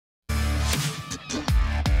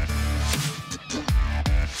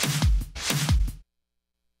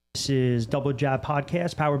This is Double Jab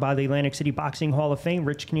Podcast, powered by the Atlantic City Boxing Hall of Fame.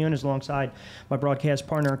 Rich Quinones alongside my broadcast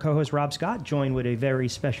partner and co-host Rob Scott, joined with a very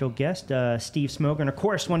special guest, Steve Smoger, and of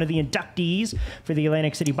course one of the inductees for the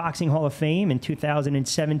Atlantic City Boxing Hall of Fame in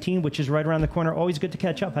 2017, which is right around the corner. Always good to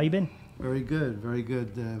catch up. How you been? Very good, very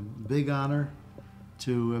good. Big honor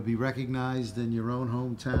to be recognized in your own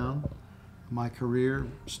hometown. My career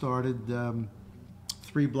started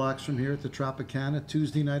 3 blocks from here at the Tropicana,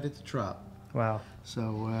 Tuesday night at the Trop. Wow.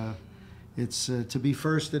 So it's to be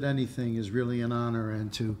first at anything is really an honor,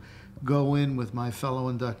 and to go in with my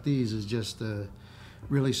fellow inductees is just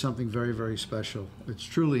really something very, very special. It's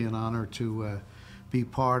truly an honor to be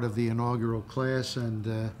part of the inaugural class,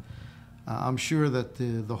 and I'm sure that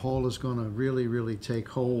the hall is going to really, really take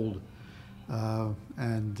hold,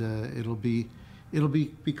 and it'll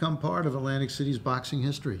become part of Atlantic City's boxing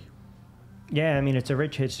history. Yeah, I mean, it's a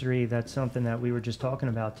rich history. That's something that we were just talking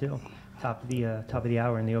about too. Top of the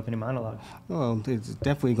hour in the opening monologue. Well, it's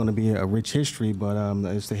definitely going to be a rich history, but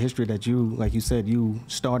it's the history that you, like you said, you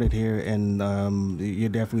started here, and you're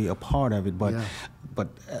definitely a part of it. But Yeah. but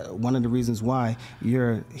one of the reasons why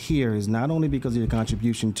you're here is not only because of your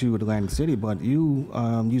contribution to Atlantic City, but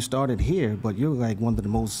you started here, but you're like one of the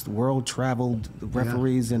most world-traveled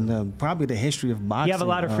referees in probably the history of boxing. You have a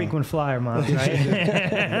lot of frequent flyer miles, right?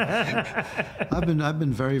 I've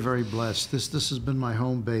been very, very blessed. This has been my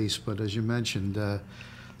home base, but as you mentioned,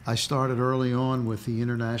 I started early on with the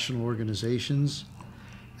international organizations,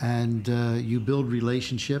 and you build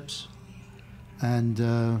relationships,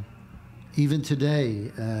 and even today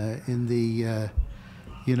in the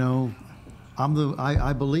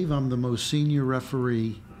I believe I'm the most senior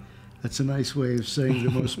referee. That's a nice way of saying the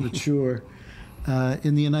most mature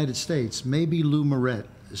in the United States. Maybe Lou Moret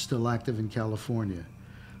is still active in California,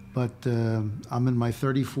 but I'm in my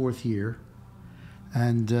 34th year,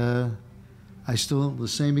 and I still have the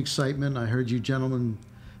same excitement. I heard you gentlemen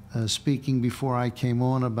speaking before I came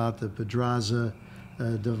on about the Pedraza,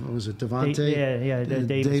 was it Devontae?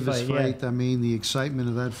 Davis fight. Yeah. I mean, the excitement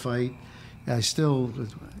of that fight. I still,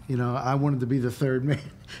 I wanted to be the third man.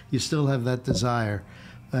 You still have that desire,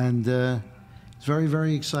 and it's very,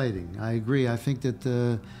 very exciting. I agree. I think that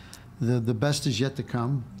the best is yet to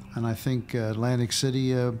come, and I think Atlantic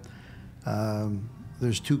City.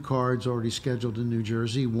 There's 2 cards already scheduled in New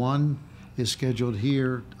Jersey. One is scheduled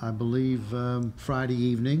here, I believe, Friday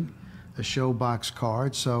evening, a showbox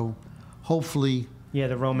card. So hopefully... Yeah,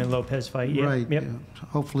 the Roman Lopez fight. Yeah. Right. Yep.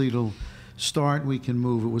 Hopefully it'll start and we can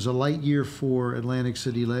move. It was a light year for Atlantic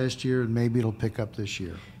City last year, and maybe it'll pick up this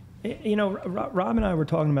year. Rob and I were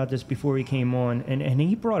talking about this before he came on, and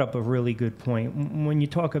he brought up a really good point. When you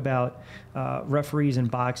talk about referees in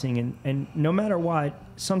boxing, and no matter what,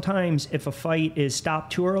 sometimes if a fight is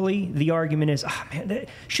stopped too early, the argument is, oh, man, they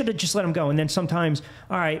should have just let him go. And then sometimes,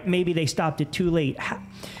 all right, maybe they stopped it too late.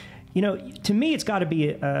 To me, it's got to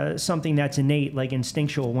be something that's innate, like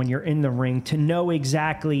instinctual when you're in the ring, to know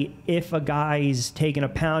exactly if a guy's taking a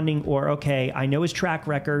pounding or, okay, I know his track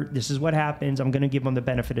record, this is what happens, I'm going to give him the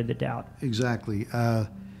benefit of the doubt. Exactly.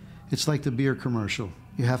 It's like the beer commercial.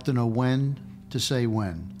 You have to know when to say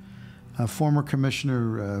when. Former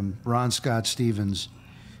Commissioner Ron Scott Stevens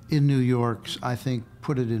in New York, I think,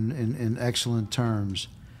 put it in excellent terms.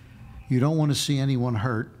 You don't want to see anyone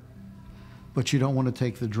hurt, but you don't want to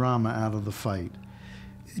take the drama out of the fight.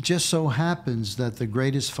 It just so happens that the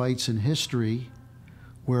greatest fights in history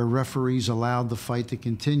where referees allowed the fight to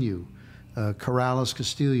continue,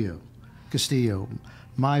 Corrales-Castillo,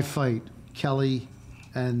 my fight, Kelly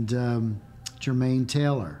and Jermaine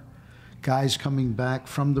Taylor, guys coming back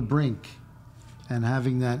from the brink and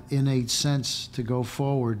having that innate sense to go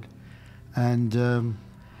forward. And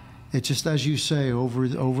it's just, as you say,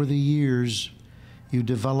 over the years, you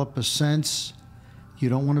develop a sense. You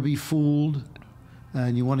don't want to be fooled,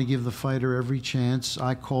 and you want to give the fighter every chance.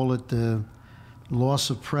 I call it the loss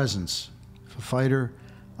of presence. If a fighter,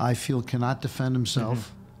 I feel, cannot defend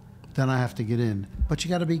himself, then I have to get in. But you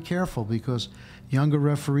got to be careful, because younger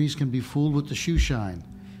referees can be fooled with the shoe shine.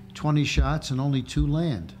 20 shots and only 2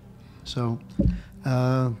 land. So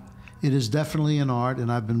it is definitely an art, and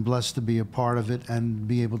I've been blessed to be a part of it and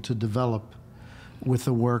be able to develop with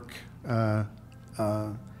the work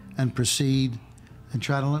and proceed and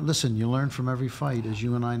try to listen. You learn from every fight, as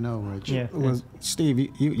you and I know, Rich. Yeah. Well,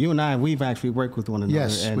 Steve, you and I, we've actually worked with one another.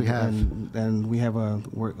 Yes, we have. And we have a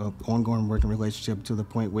ongoing working relationship to the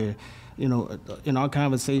point where, in our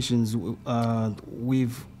conversations, we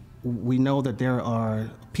know that there are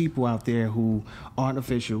people out there who aren't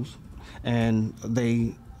officials, and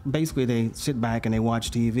they basically they sit back and they watch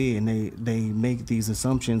TV and they make these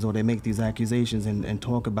assumptions or they make these accusations and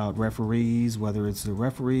talk about referees, whether it's the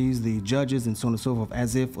referees, the judges, and so on and so forth,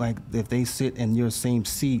 as if like if they sit in your same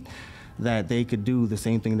seat, that they could do the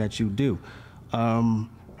same thing that you do.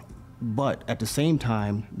 But at the same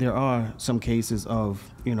time, there are some cases of,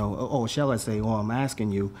 or shall I say, or I'm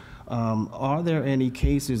asking you, are there any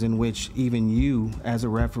cases in which even you, as a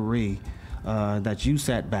referee, that you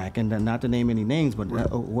sat back, and then not to name any names, but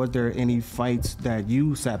were there any fights that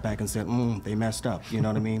you sat back and said, they messed up, you know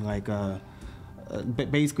what I mean? Like,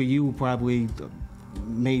 basically you probably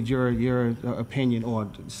made your opinion or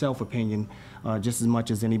self-opinion just as much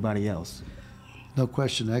as anybody else. No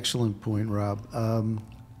question. Excellent point, Rob.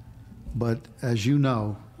 But as you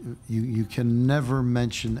know, you can never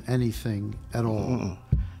mention anything at all.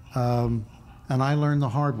 And I learned the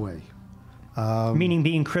hard way. Meaning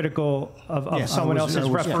being critical of Yes, someone else's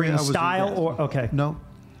refereeing style? Or okay. No.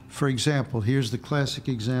 For example, here's the classic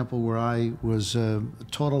example where I was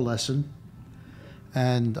taught a lesson,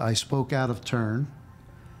 and I spoke out of turn,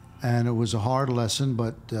 and it was a hard lesson,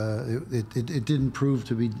 but it didn't prove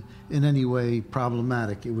to be in any way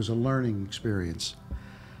problematic. It was a learning experience.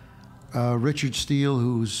 Richard Steele,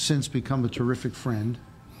 who's since become a terrific friend,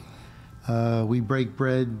 we break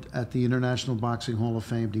bread at the International Boxing Hall of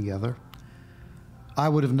Fame together. I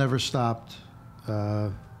would have never stopped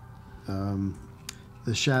the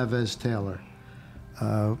Chavez Taylor.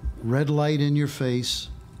 Red light in your face,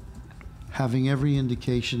 having every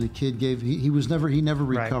indication the kid gave. He never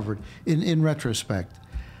recovered. Right. In retrospect,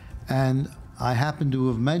 and I happened to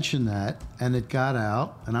have mentioned that, and it got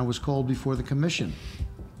out, and I was called before the commission.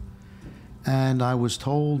 And I was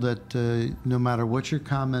told that no matter what your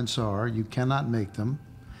comments are, you cannot make them.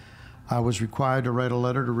 I was required to write a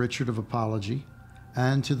letter to Richard of apology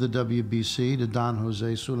and to the WBC, to Don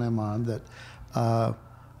Jose Suleiman, that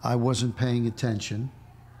I wasn't paying attention.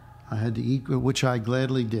 I had to eat, which I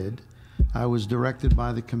gladly did. I was directed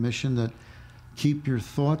by the commission that keep your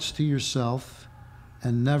thoughts to yourself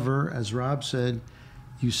and never, as Rob said,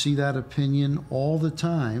 you see that opinion all the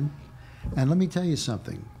time. And let me tell you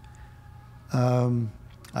something.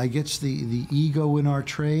 I guess the ego in our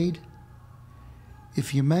trade,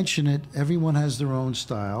 if you mention it, everyone has their own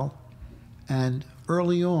style. And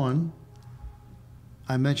early on,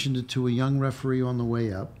 I mentioned it to a young referee on the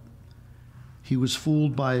way up. He was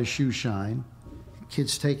fooled by a shoe shine.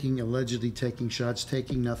 Kid's allegedly taking shots,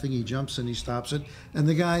 taking nothing. He jumps and he stops it. And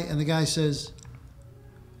the guy says,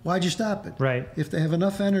 "Why'd you stop it?" Right. If they have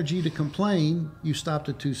enough energy to complain, you stopped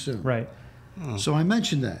it too soon. Right. So I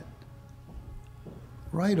mentioned that.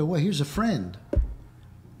 Right away, here's a friend.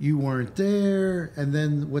 You weren't there, and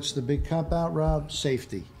then what's the big cop-out, Rob?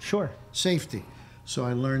 Safety. Sure. Safety. So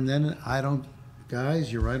I learned then,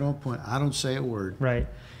 guys, you're right on point. I don't say a word. Right.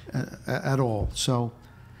 At all. So.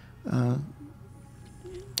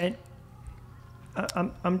 And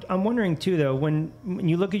I'm wondering too, though, when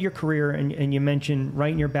you look at your career and you mention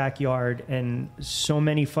right in your backyard and so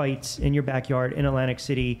many fights in your backyard in Atlantic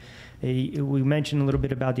City. We mentioned a little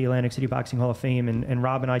bit about the Atlantic City Boxing Hall of Fame, and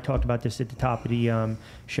Rob and I talked about this at the top of the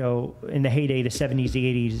show in the heyday, the 70s, the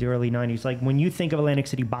 80s, the early 90s. Like when you think of Atlantic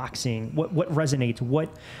City boxing, what resonates?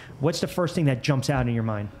 What's the first thing that jumps out in your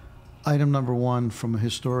mind? Item number one, from a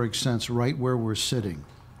historic sense, right where we're sitting.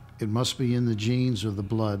 It must be in the genes or the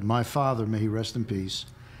blood. My father, may he rest in peace,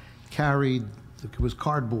 was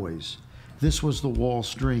card boys. This was the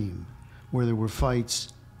Walsh Dream, where there were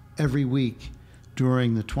fights every week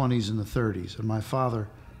during the 20s and the 30s, and my father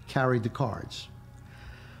carried the cards.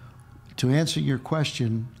 To answer your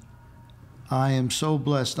question, I am so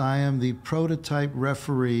blessed. I am the prototype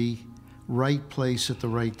referee, right place at the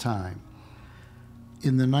right time.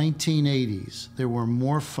 In the 1980s, there were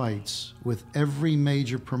more fights with every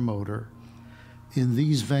major promoter in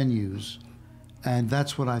these venues, and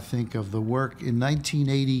that's what I think of the work. In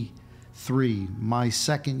 1983, my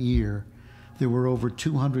second year, there were over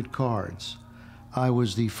 200 cards. I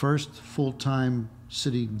was the first full-time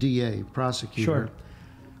city DA, prosecutor. Sure.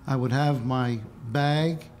 I would have my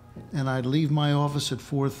bag, and I'd leave my office at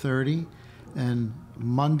 4:30, and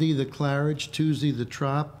Monday the Claridge, Tuesday the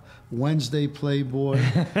Trop, Wednesday Playboy,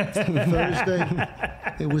 Thursday.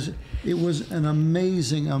 It was an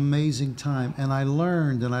amazing time, and I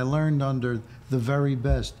learned under the very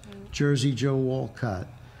best. Jersey Joe Walcott,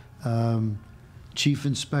 Chief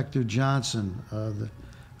Inspector Johnson,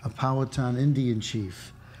 a Powhatan Indian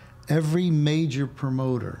chief, every major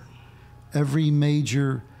promoter, every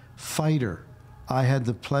major fighter I had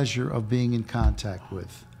the pleasure of being in contact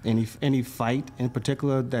with. Any fight in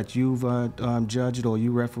particular that you've judged or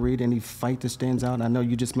you refereed? Any fight that stands out? I know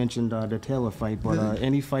you just mentioned the Taylor fight, but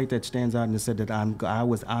any fight that stands out and said that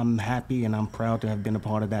I'm happy and I'm proud to have been a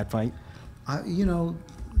part of that fight.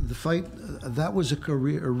 The fight that was a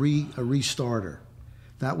restarter.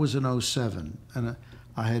 That was in 07, and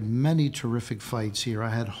I had many terrific fights here. I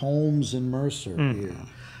had Holmes and Mercer here.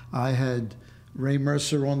 I had Ray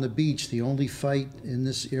Mercer on the beach, the only fight in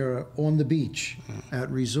this era on the beach at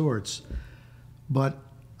resorts. But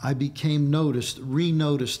I became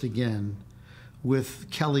re-noticed again with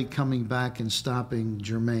Kelly coming back and stopping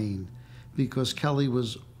Jermaine, because Kelly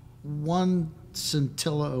was one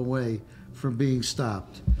scintilla away from being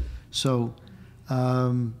stopped. So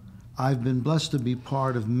I've been blessed to be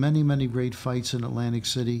part of many, many great fights in Atlantic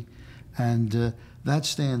City, and that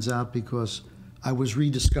stands out because I was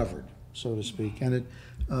rediscovered, so to speak, and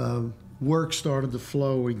work started to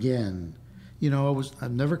flow again.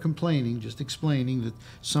 I'm never complaining, just explaining that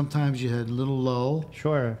sometimes you had a little lull.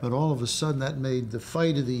 Sure. But all of a sudden that made the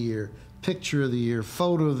fight of the year, picture of the year,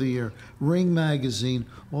 photo of the year, Ring Magazine.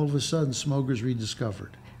 All of a sudden, Smoger's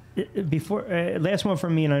rediscovered. Before last one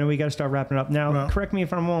from me, and I know we got to start wrapping up now. Well, correct me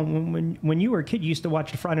if I'm wrong. When you were a kid, you used to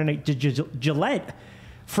watch the Friday night Gillette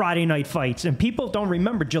Friday night fights, and people don't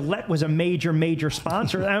remember Gillette was a major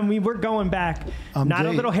sponsor. I mean, we're going back. A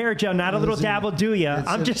little hair gel, not a little dab will do ya.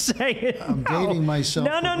 I'm just saying. I'm dating myself.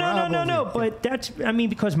 No. But that's,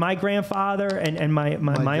 because my grandfather and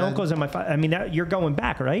my uncles and my father, you're going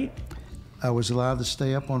back, right? I was allowed to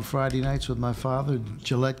stay up on Friday nights with my father,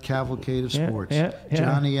 Gillette Cavalcade of Sports. Yeah.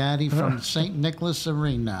 Johnny Addy from St. Nicholas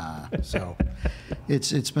Arena. So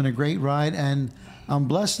it's been a great ride, and I'm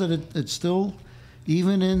blessed that it's still,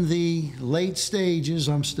 even in the late stages,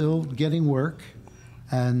 I'm still getting work,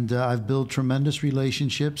 and I've built tremendous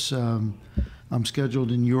relationships. I'm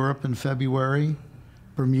scheduled in Europe in February,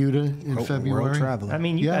 Bermuda in February. World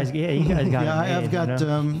traveling. You guys got it made, I've got,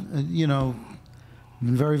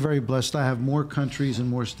 been very, very blessed. I have more countries and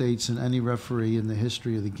more states than any referee in the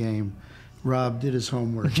history of the game. Rob did his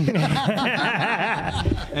homework. I'm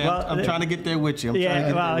trying to get there with you.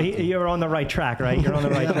 You're on the right track, right? You're on the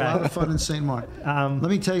right track. A lot of fun in St. Martin. Let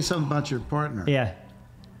me tell you something about your partner. Yeah.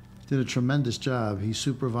 Did a tremendous job. He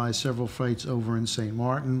supervised several fights over in St.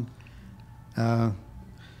 Martin. The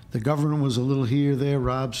government was a little here, there.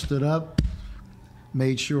 Rob stood up,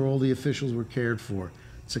 made sure all the officials were cared for.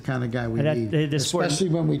 It's the kind of guy we need, especially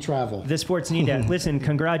when we travel. The sports need that. Listen,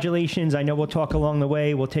 congratulations. I know we'll talk along the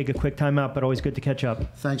way. We'll take a quick time out, but always good to catch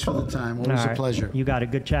up. Thanks for the time. Always a pleasure. You got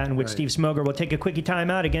it. Good chatting with Steve Smoger. We'll take a quickie time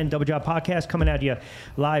out. Again, Double Job Podcast coming at you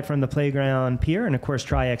live from the Playground Pier and, of course,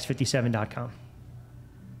 TriX57.com.